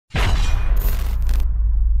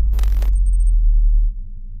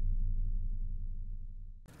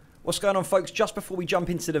What's going on, folks? Just before we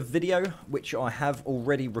jump into the video, which I have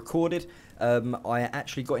already recorded, I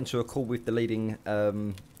actually got into a call with the leading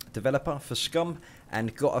developer for Scum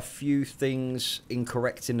and got a few things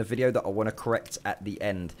incorrect in the video that I want to correct at the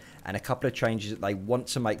end, and a couple of changes that they want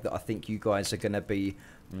to make that I think you guys are going to be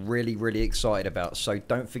really excited about. So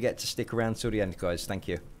don't forget to stick around till the end, guys. Thank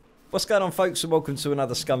you. What's going on, folks, and welcome to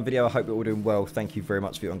another Scum video. I hope you're all doing well. Thank you very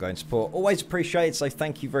much for your ongoing support. Always appreciated, so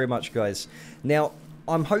thank you very much, guys. Now,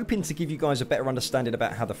 I'm hoping to give you guys a better understanding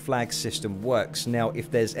about how the flag system works. Now, if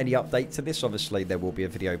there's any update to this, obviously there will be a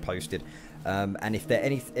video posted. And if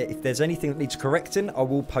there's anything that needs correcting, I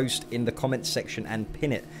will post in the comments section and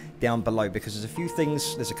pin it down below, because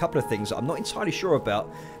there's a couple of things that I'm not entirely sure about,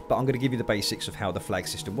 but I'm going to give you the basics of how the flag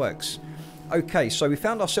system works. Okay, so we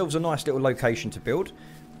found ourselves a nice little location to build.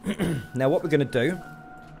 Now, what we're going to do,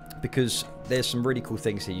 because there's some really cool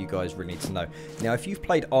things here you guys really need to know. Now, if you've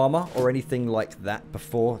played Arma or anything like that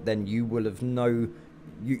before, then you will have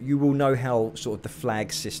you will know how sort of the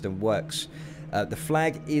flag system works. The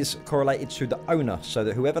flag is correlated to the owner, so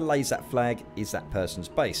that whoever lays that flag is that person's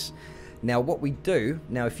base. Now, what we do,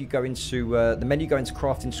 now if you go into the menu, go into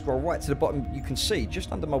crafting, scroll right to the bottom, you can see,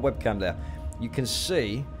 just under my webcam there, you can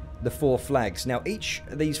see the 4 flags. Now, each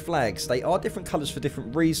of these flags, they are different colors for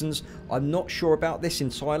different reasons. I'm not sure about this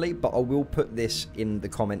entirely, but I will put this in the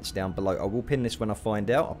comments down below. I will pin this when I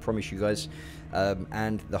find out, I promise you guys.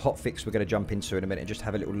 And the hotfix we're going to jump into in a minute and just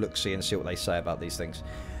have a little look-see and see what they say about these things.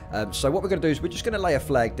 So what we're going to do is we're just going to lay a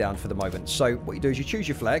flag down for the moment. So what you do is you choose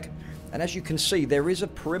your flag, and as you can see, there is a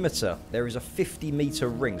perimeter. There is a 50-meter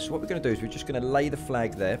ring. So what we're going to do is we're just going to lay the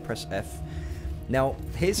flag there, press F. Now,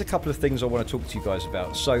 here's a couple of things I want to talk to you guys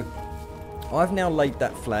about. So, I've now laid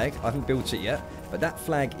that flag. I haven't built it yet, but that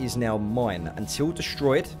flag is now mine. Until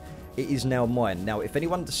destroyed, it is now mine. Now, if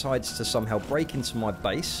anyone decides to somehow break into my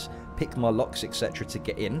base, pick my locks, etc. to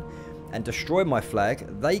get in, and destroy my flag,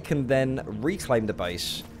 they can then reclaim the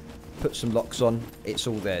base, put some locks on, it's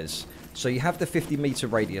all theirs. So, you have the 50-meter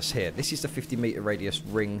radius here. This is the 50-meter radius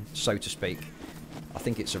ring, so to speak. I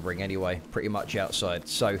think it's a ring anyway, pretty much outside.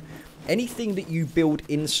 So, anything that you build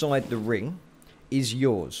inside the ring is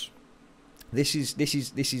yours. This is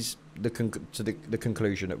the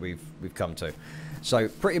conclusion that we've come to. So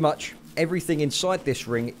pretty much everything inside this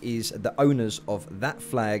ring is the owners of that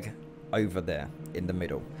flag over there in the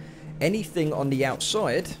middle. Anything on the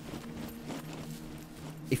outside,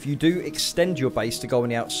 if you do extend your base to go on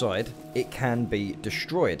the outside, it can be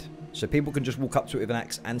destroyed. So people can just walk up to it with an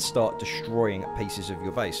axe and start destroying pieces of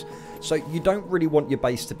your base. So you don't really want your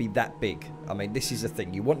base to be that big. I mean, this is the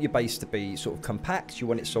thing. You want your base to be sort of compact. You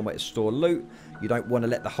want it somewhere to store loot. You don't want to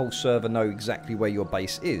let the whole server know exactly where your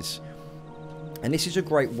base is. And this is a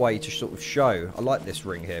great way to sort of show. I like this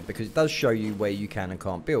ring here because it does show you where you can and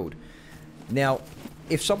can't build. Now,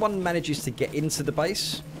 if someone manages to get into the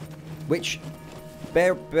base, which,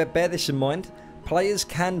 bear this in mind, players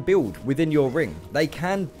can build within your ring. They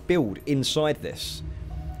can build inside this.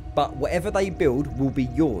 But whatever they build will be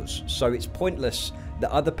yours. So it's pointless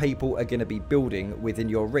that other people are going to be building within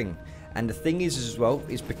your ring. And the thing is as well,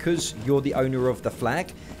 is because you're the owner of the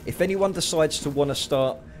flag, if anyone decides to want to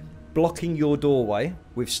start blocking your doorway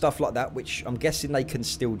with stuff like that, which I'm guessing they can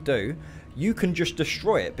still do, you can just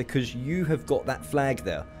destroy it because you have got that flag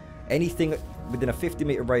there. Anything within a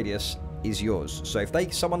 50-meter radius is yours. So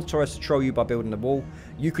if someone tries to troll you by building a wall,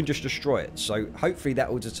 you can just destroy it. So hopefully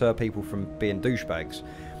that will deter people from being douchebags.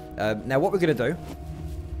 Now what we're going to do,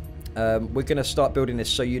 we're going to start building this.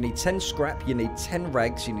 So you need 10 scrap, you need 10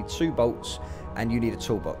 rags, you need 2 bolts, and you need a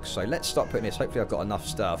toolbox. So let's start putting this. Hopefully I've got enough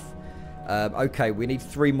stuff. Okay, we need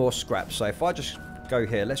 3 more scrap. So if I just go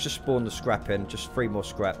here, let's just spawn the scrap in, just 3 more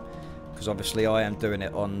scrap, because obviously I am doing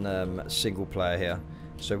it on single player here.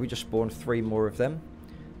 So we just spawn 3 more of them.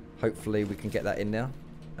 Hopefully we can get that in now.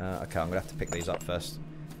 Okay, I'm going to have to pick these up first.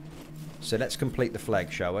 So let's complete the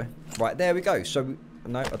flag, shall we? Right, there we go. So,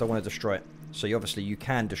 no, I don't want to destroy it. So obviously you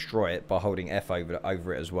can destroy it by holding F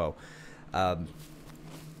over it as well.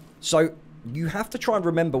 So you have to try and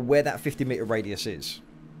remember where that 50-meter radius is.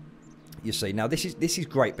 You see, now this is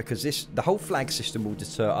great because the whole flag system will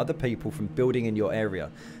deter other people from building in your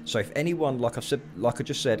area. So if anyone, like I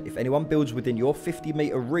just said, if anyone builds within your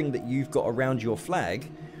 50-meter ring that you've got around your flag,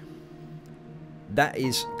 that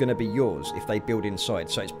is going to be yours if they build inside.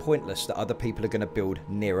 So it's pointless that other people are going to build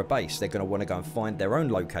near a base. They're going to want to go and find their own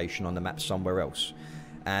location on the map somewhere else.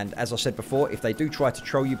 And as I said before, if they do try to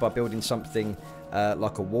troll you by building something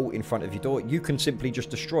like a wall in front of your door, you can simply just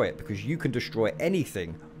destroy it, because you can destroy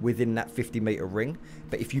anything within that 50-meter ring.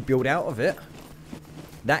 But if you build out of it,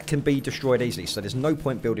 that can be destroyed easily. So there's no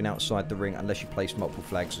point building outside the ring unless you place multiple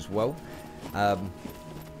flags as well.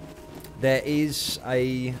 there is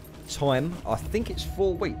a time, I think it's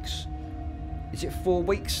 4 weeks. Is it 4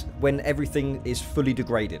 weeks when everything is fully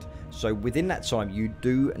degraded? So within that time, you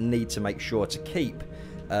do need to make sure to keep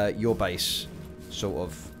your base sort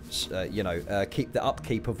of, keep the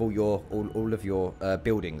upkeep of all of your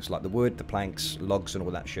buildings, like the wood, the planks, logs, and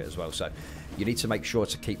all that shit as well. So you need to make sure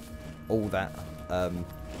to keep all that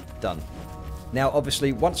done. Now,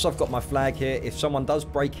 obviously, once I've got my flag here, if someone does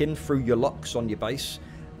break in through your locks on your base,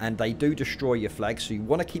 and they do destroy your flag, so you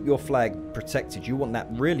want to keep your flag protected. You want that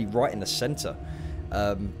really right in the center,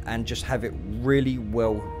 and just have it really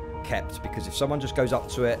well kept, because if someone just goes up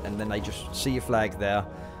to it and then they just see your flag there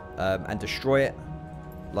and destroy it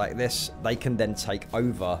like this, they can then take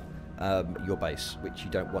over your base, which you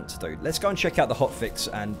don't want to do. Let's go and check out the hotfix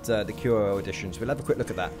and the QOL editions. We'll have a quick look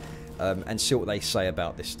at that and see what they say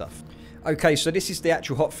about this stuff. Okay, so this is the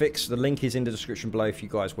actual hotfix. The link is in the description below if you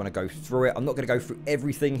guys want to go through it. I'm not going to go through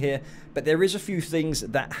everything here, but there is a few things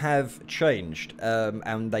that have changed,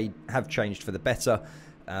 and they have changed for the better.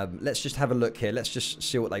 Let's just have a look here. Let's just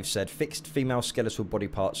see what they've said. Fixed female skeletal body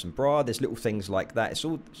parts and bra. There's little things like that. It's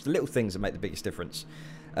the little things that make the biggest difference.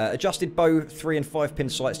 Adjusted bow 3 and 5 pin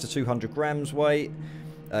sights to 200 grams weight.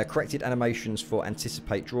 Corrected animations for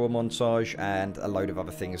anticipate draw montage, and a load of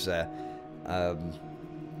other things there.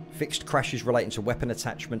 Fixed crashes relating to weapon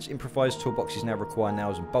attachments. Improvised toolboxes now require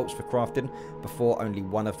nails and bolts for crafting. Before, only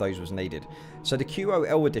one of those was needed. So the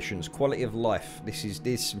QOL editions, quality of life.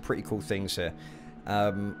 There's some pretty cool things here.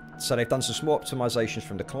 So they've done some small optimizations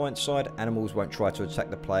from the client side. Animals won't try to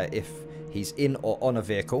attack the player if he's in or on a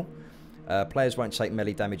vehicle. Players won't take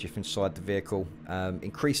melee damage if inside the vehicle.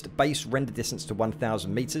 Increased base render distance to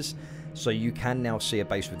 1,000 meters. So you can now see a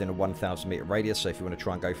base within a 1,000 meter radius. So if you want to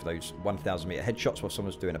try and go for those 1,000 meter headshots while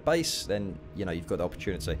someone's doing a base, then you've got the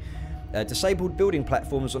opportunity. Disabled building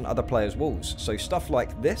platforms on other players' walls. So stuff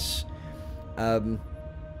like this,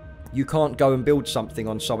 you can't go and build something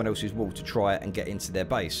on someone else's wall to try and get into their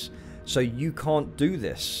base. So you can't do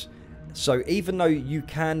this. So even though you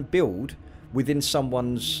can build within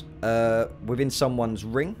someone's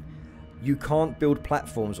ring, you can't build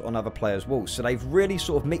platforms on other players' walls. So they've really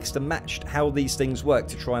sort of mixed and matched how these things work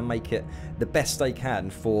to try and make it the best they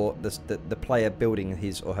can for the player building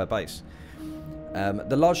his or her base.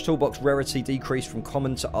 The large toolbox rarity decreased from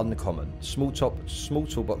common to uncommon. Small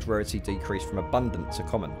toolbox rarity decreased from abundant to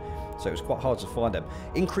common. So it was quite hard to find them.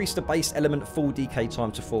 Increased the base element full decay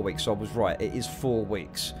time to 4 weeks. So I was right, it is 4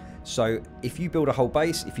 weeks. So if you build a whole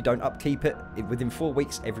base, if you don't upkeep it, within 4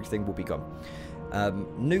 weeks, everything will be gone.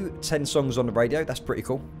 New 10 songs on the radio. That's pretty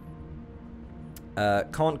cool.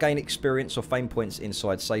 Can't gain experience or fame points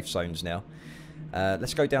inside safe zones now.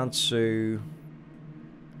 Let's go down to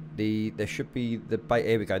there should be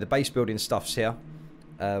here we go. The base building stuff's here.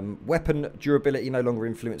 Weapon durability no longer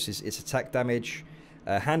influences its attack damage.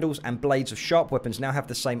 Handles and blades of sharp weapons now have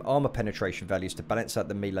the same armor penetration values to balance out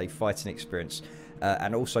the melee fighting experience.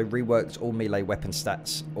 And also reworked all melee weapon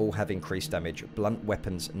stats, all have increased damage. Blunt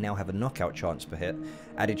weapons now have a knockout chance per hit.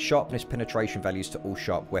 Added sharpness penetration values to all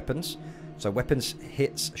sharp weapons. So weapons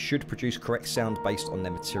hits should produce correct sound based on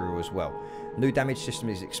their material as well. New damage system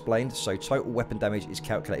is explained, so total weapon damage is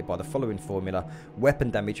calculated by the following formula: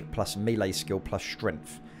 weapon damage plus melee skill plus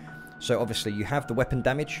strength. So obviously you have the weapon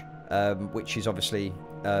damage, which is obviously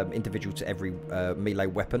individual to every melee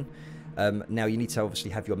weapon. Now you need to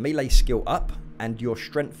obviously have your melee skill up and your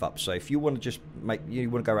strength up. So if you want to just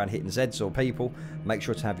go around hitting Zeds or people, make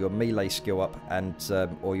sure to have your melee skill up and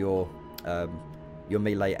or your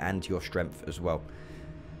melee and your strength as well.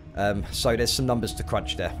 So there's some numbers to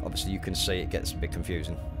crunch there. Obviously you can see it gets a bit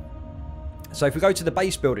confusing. So if we go to the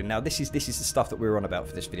base building now, this is the stuff that we're on about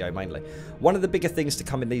for this video mainly. One of the bigger things to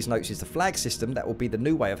come in these notes is the flag system. That will be the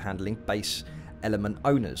new way of handling base element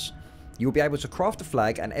owners. You'll be able to craft a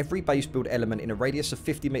flag, and every base build element in a radius of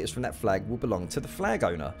 50 meters from that flag will belong to the flag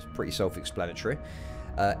owner. It's pretty self-explanatory.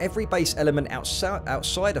 Every base element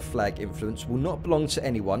outside of flag influence will not belong to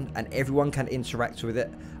anyone, and everyone can interact with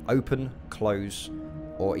it, open, close,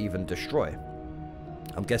 or even destroy.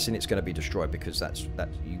 I'm guessing it's going to be destroyed because that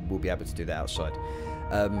you will be able to do that outside.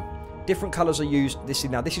 Different colours are used. This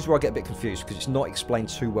is where I get a bit confused because it's not explained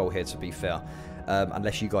too well here, to be fair.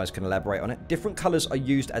 Unless you guys can elaborate on it. Different colours are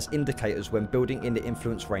used as indicators when building in the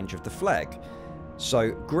influence range of the flag.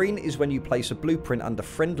 So green is when you place a blueprint under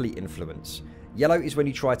friendly influence. Yellow is when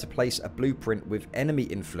you try to place a blueprint with enemy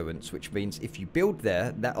influence, which means if you build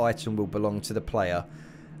there, that item will belong to the player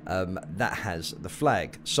that has the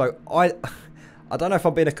flag. So I don't know if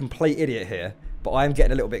I'm being a complete idiot here, but I am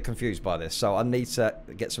getting a little bit confused by this. So I need to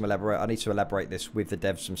get some I need to elaborate this with the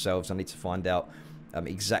devs themselves. I need to find out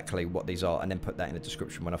exactly what these are, and then put that in the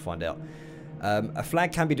description when I find out. A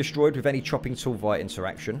flag can be destroyed with any chopping tool via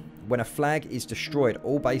interaction. When a flag is destroyed,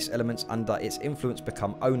 all base elements under its influence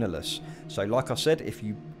become ownerless. So like I said, if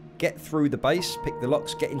you get through the base, pick the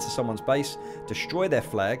locks, get into someone's base, destroy their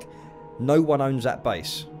flag, no one owns that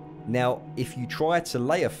base. Now, if you try to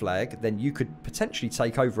lay a flag, then you could potentially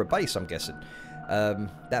take over a base, I'm guessing.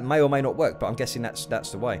 That may or may not work, but I'm guessing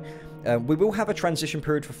that's the way. We will have a transition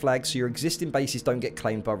period for flags, so your existing bases don't get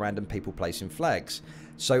claimed by random people placing flags.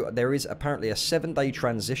 So there is apparently a 7-day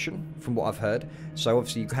transition, from what I've heard. So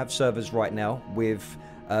obviously you have servers right now with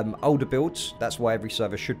older builds. That's why every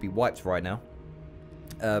server should be wiped right now.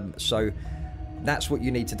 So that's what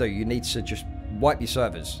you need to do. You need to just wipe your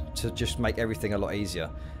servers to just make everything a lot easier.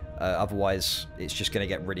 Otherwise, it's just going to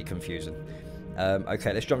get really confusing.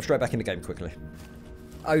 Okay, let's jump straight back in the game quickly.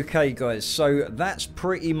 Okay, guys, so that's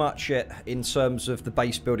pretty much it in terms of the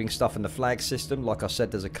base building stuff and the flag system. Like I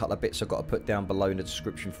said, there's a couple of bits I've got to put down below in the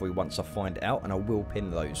description for you once I find out, and I will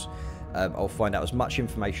pin those. I'll find out as much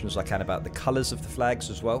information as I can about the colours of the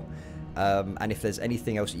flags as well. And if there's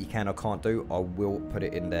anything else that you can or can't do, I will put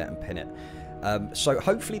it in there and pin it. So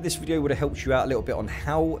hopefully this video would have helped you out a little bit on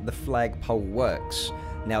how the flagpole works.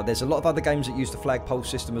 Now, there's a lot of other games that use the flagpole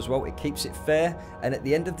system as well. It keeps it fair, and at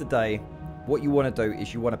the end of the day, what you want to do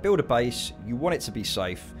is you want to build a base, you want it to be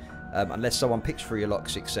safe, unless someone picks through your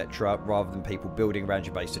locks, etc., rather than people building around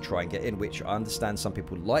your base to try and get in, which I understand some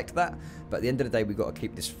people like that, but at the end of the day, we've got to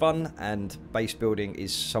keep this fun, and base building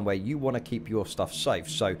is somewhere you want to keep your stuff safe.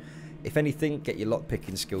 So, if anything, get your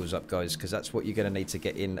lock-picking skills up, guys, because that's what you're going to need to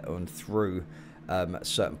get in and through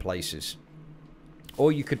certain places.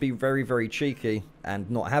 Or you could be very, very cheeky and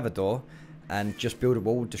not have a door, and just build a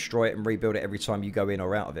wall, destroy it, and rebuild it every time you go in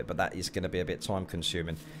or out of it. But that is going to be a bit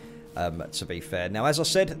time-consuming, to be fair. Now, as I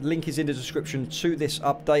said, link is in the description to this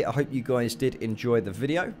update. I hope you guys did enjoy the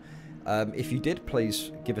video. If you did,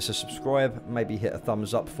 please give us a subscribe. Maybe hit a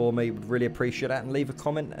thumbs up for me. Would really appreciate that. And leave a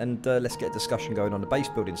comment, and let's get a discussion going on the base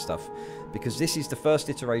building stuff. Because this is the first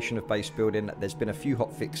iteration of base building. There's been a few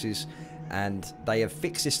hot fixes, and they have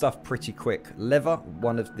fixed this stuff pretty quick. Lever,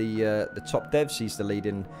 one of the top devs, he's the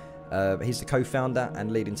leading... he's the co-founder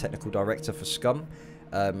and leading technical director for Scum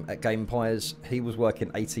at Gamepires. He was working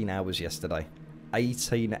 18 hours yesterday.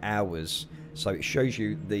 18 hours. So it shows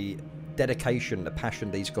you the dedication, the passion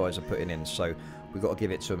these guys are putting in. So we've got to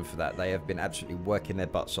give it to them for that. They have been absolutely working their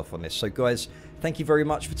butts off on this. So guys, thank you very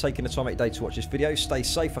much for taking the time out of your day to watch this video. Stay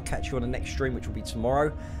safe. I'll catch you on the next stream, which will be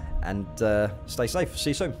tomorrow. And stay safe.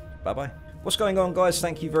 See you soon. Bye-bye. What's going on, guys?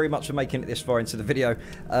 Thank you very much for making it this far into the video.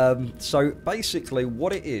 So basically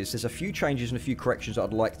what it is, there's a few changes and a few corrections that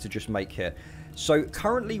I'd like to just make here. So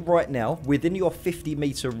currently right now, within your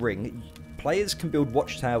 50-meter ring, players can build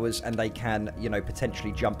watchtowers and they can, you know,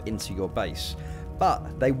 potentially jump into your base.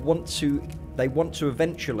 But they want to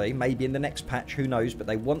eventually, maybe in the next patch, who knows, but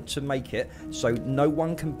they want to make it so no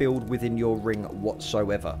one can build within your ring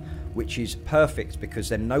whatsoever, which is perfect, because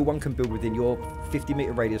then no one can build within your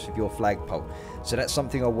 50-meter radius of your flagpole. So that's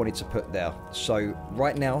something I wanted to put there. So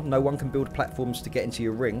right now, no one can build platforms to get into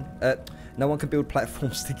your ring. No one can build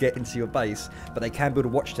platforms to get into your base, but they can build a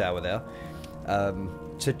watchtower there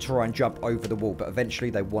to try and jump over the wall. But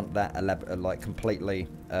eventually, they want that like completely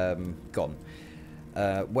gone.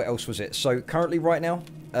 What else was it? So currently right now,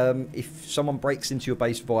 if someone breaks into your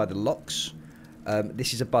base via the locks,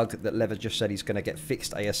 this is a bug that Lever just said he's going to get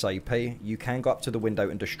fixed ASAP. You can go up to the window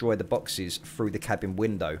and destroy the boxes through the cabin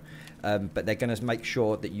window, but they're going to make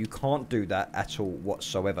sure that you can't do that at all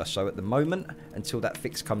whatsoever. So at the moment, until that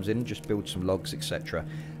fix comes in, just build some logs, etc.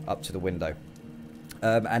 up to the window.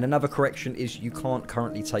 And another correction is you can't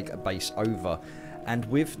currently take a base over. And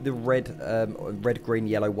with the red, green,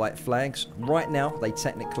 yellow, white flags, right now, they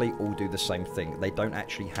technically all do the same thing. They don't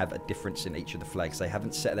actually have a difference in each of the flags. They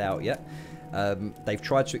haven't set it out yet. They've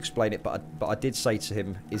tried to explain it, but I did say to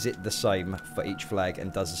him, is it the same for each flag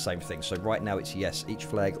and does the same thing? So right now, it's yes. Each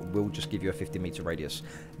flag will just give you a 50-meter radius.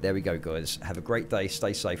 There we go, guys. Have a great day.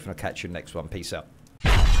 Stay safe, and I'll catch you in the next one. Peace out.